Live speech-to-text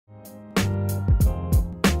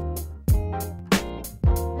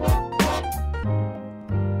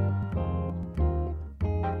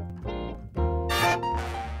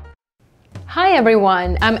Hi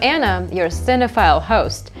everyone, I'm Anna, your Cinephile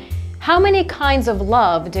host. How many kinds of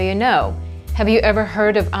love do you know? Have you ever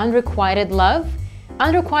heard of unrequited love?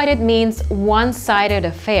 Unrequited means one-sided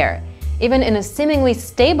affair. Even in a seemingly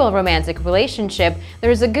stable romantic relationship, there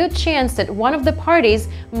is a good chance that one of the parties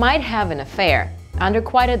might have an affair.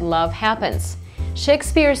 Unrequited love happens.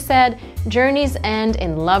 Shakespeare said, "Journeys end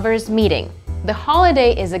in lovers' meeting." The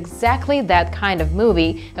Holiday is exactly that kind of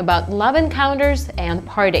movie about love encounters and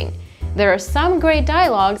parting. There are some great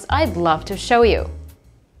dialogues I'd love to show you.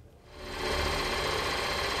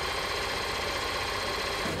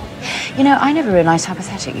 You know, I never realized how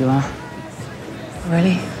pathetic you are.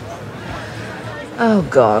 Really? Oh,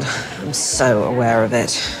 God. I'm so aware of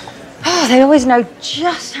it. Oh, they always know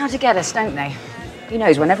just how to get us, don't they? He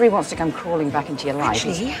knows whenever he wants to come crawling back into your life.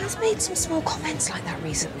 Actually, he has made some small comments like that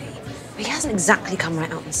recently. He hasn't exactly come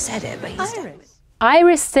right out and said it, but he's...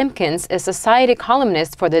 Iris Simpkins, a society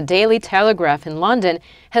columnist for the Daily Telegraph in London,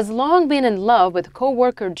 has long been in love with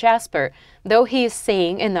co-worker Jasper, though he is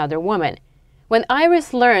seeing another woman. When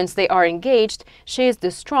Iris learns they are engaged, she is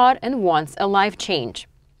distraught and wants a life change.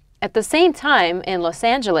 At the same time, in Los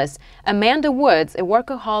Angeles, Amanda Woods, a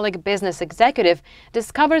workaholic business executive,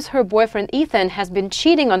 discovers her boyfriend Ethan has been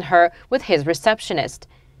cheating on her with his receptionist.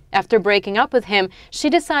 After breaking up with him, she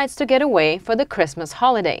decides to get away for the Christmas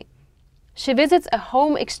holiday. She visits a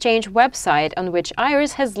home exchange website on which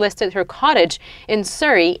Iris has listed her cottage in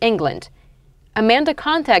Surrey, England. Amanda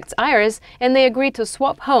contacts Iris and they agree to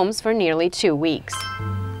swap homes for nearly 2 weeks.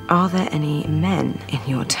 Are there any men in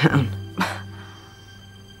your town?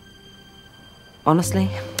 Honestly?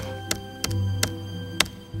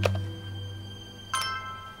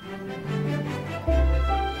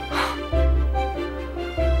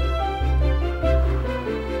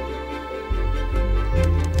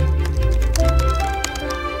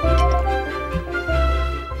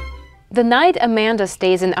 The night Amanda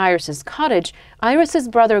stays in Iris's cottage, Iris's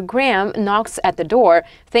brother Graham knocks at the door,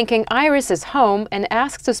 thinking Iris is home, and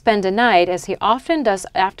asks to spend the night as he often does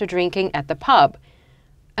after drinking at the pub.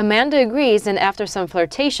 Amanda agrees, and after some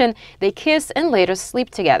flirtation, they kiss and later sleep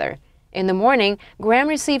together. In the morning, Graham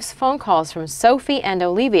receives phone calls from Sophie and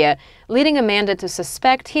Olivia, leading Amanda to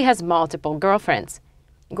suspect he has multiple girlfriends.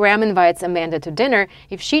 Graham invites Amanda to dinner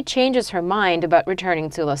if she changes her mind about returning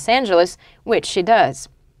to Los Angeles, which she does.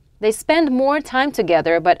 They spend more time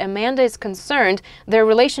together, but Amanda is concerned their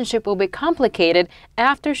relationship will be complicated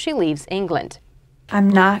after she leaves England. I'm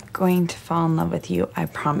not going to fall in love with you, I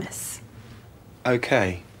promise.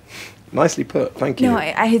 Okay. Nicely put, thank you. No,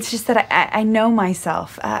 it's just that I know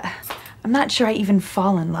myself. I'm not sure I even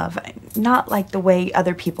fall in love. Not like the way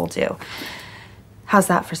other people do. How's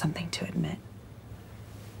that for something to admit?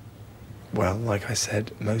 Well, like I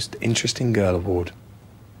said, most interesting girl award.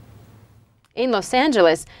 In Los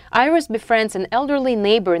Angeles, Iris befriends an elderly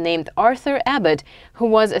neighbor named Arthur Abbott, who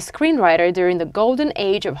was a screenwriter during the golden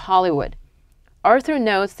age of Hollywood. Arthur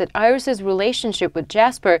notes that Iris's relationship with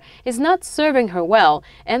Jasper is not serving her well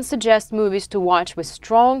and suggests movies to watch with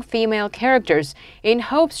strong female characters in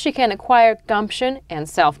hopes she can acquire gumption and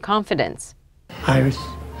self-confidence. Iris,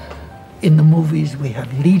 in the movies we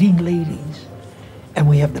have leading ladies and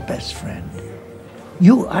we have the best friend.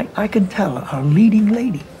 You, I can tell, are a leading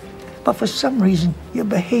lady. But for some reason, you're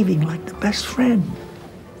behaving like the best friend.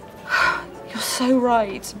 You're so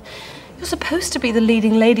right. You're supposed to be the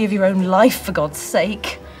leading lady of your own life, for God's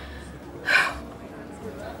sake.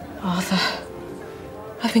 Arthur,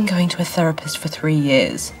 I've been going to a therapist for 3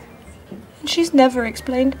 years, and she's never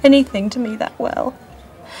explained anything to me that well.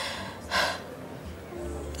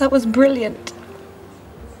 That was brilliant.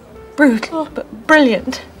 Brutal, but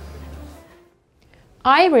brilliant.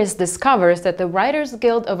 Iris discovers that the Writers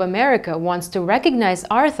Guild of America wants to recognize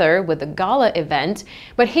Arthur with a gala event,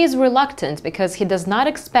 but he's reluctant because he does not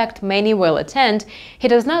expect many will attend, he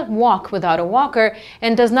does not walk without a walker,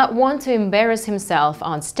 and does not want to embarrass himself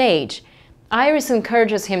on stage. Iris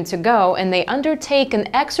encourages him to go, and they undertake an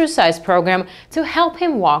exercise program to help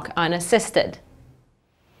him walk unassisted.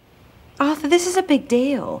 Arthur, this is a big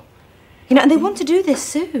deal. You know, and they want to do this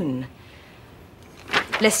soon.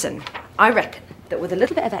 Listen, I reckon that with a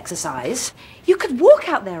little bit of exercise, you could walk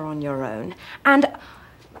out there on your own and,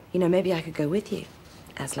 you know, maybe I could go with you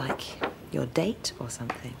as, like, your date or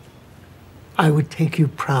something. I would take you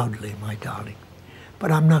proudly, my darling,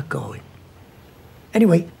 but I'm not going.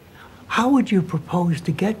 Anyway, how would you propose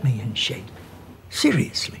to get me in shape?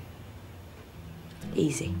 Seriously.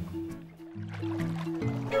 Easy.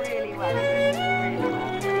 Really well.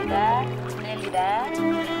 Nearly there, nearly there,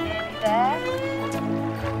 nearly there.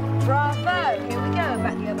 Bravo! Here we go,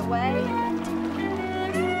 back the other way.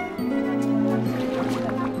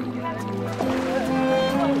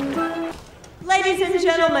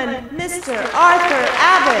 gentlemen, Mr. Arthur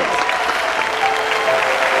Abbott.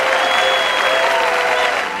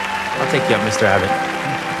 I'll take you up, Mr. Abbott.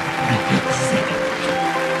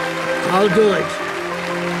 I'll do it.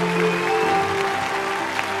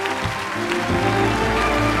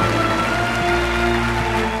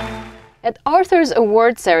 At Arthur's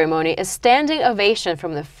award ceremony, a standing ovation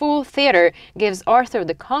from the full theater gives Arthur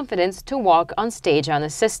the confidence to walk on stage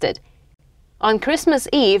unassisted. On Christmas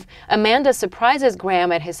Eve, Amanda surprises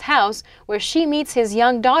Graham at his house where she meets his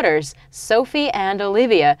young daughters, Sophie and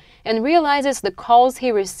Olivia, and realizes the calls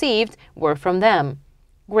he received were from them.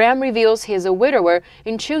 Graham reveals he is a widower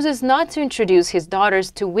and chooses not to introduce his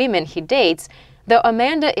daughters to women he dates, though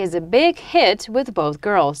Amanda is a big hit with both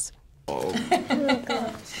girls.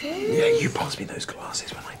 Yeah, you pass me those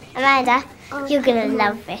glasses when I need Amanda, you're gonna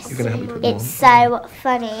love this. You're gonna help me put them It's on? so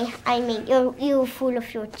funny. I mean, you'll fall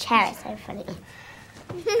off your chair. It's so funny.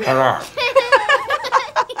 Hello.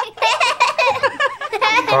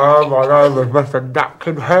 Oh, my name is Mr.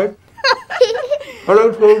 Napkinhead.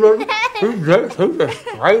 Hello, children. Who's this? Who's this?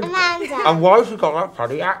 Right? Amanda. And why has she got that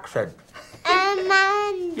funny accent?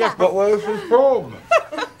 Amanda. Yes, but where's she from?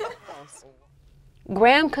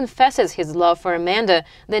 Graham confesses his love for Amanda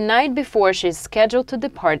the night before she is scheduled to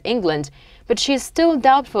depart England, but she is still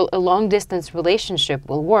doubtful a long-distance relationship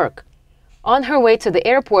will work. On her way to the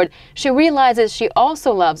airport, she realizes she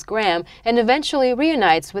also loves Graham and eventually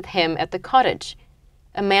reunites with him at the cottage.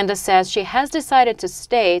 Amanda says she has decided to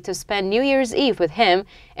stay to spend New Year's Eve with him,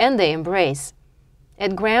 and they embrace.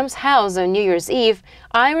 At Graham's house on New Year's Eve,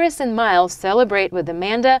 Iris and Miles celebrate with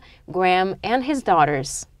Amanda, Graham, and his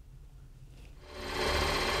daughters.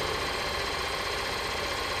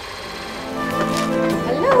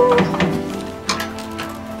 Hello.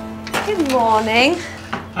 Good morning.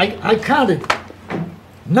 I counted.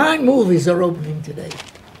 9 movies are opening today.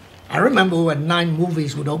 I remember when 9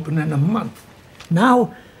 movies would open in a month.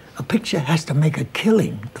 Now, a picture has to make a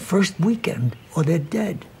killing the first weekend or they're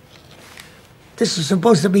dead. This is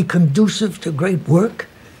supposed to be conducive to great work.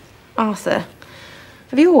 Arthur,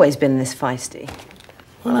 have you always been this feisty?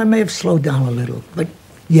 Well, I may have slowed down a little, but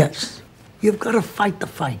yes, you've got to fight the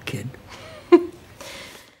fight, kid.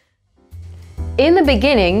 In the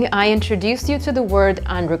beginning, I introduced you to the word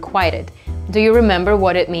unrequited. Do you remember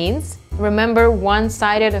what it means? Remember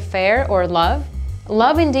one-sided affair or love?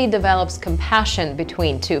 Love indeed develops compassion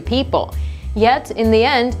between two people. Yet, in the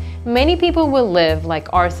end, many people will live like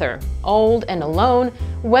Arthur, old and alone,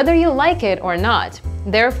 whether you like it or not.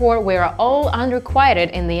 Therefore, we are all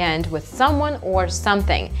unrequited in the end with someone or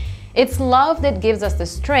something. It's love that gives us the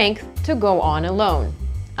strength to go on alone.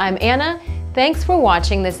 I'm Anna. Thanks for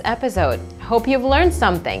watching this episode. Hope you've learned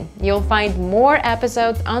something. You'll find more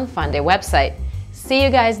episodes on Funday website. See you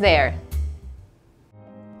guys there.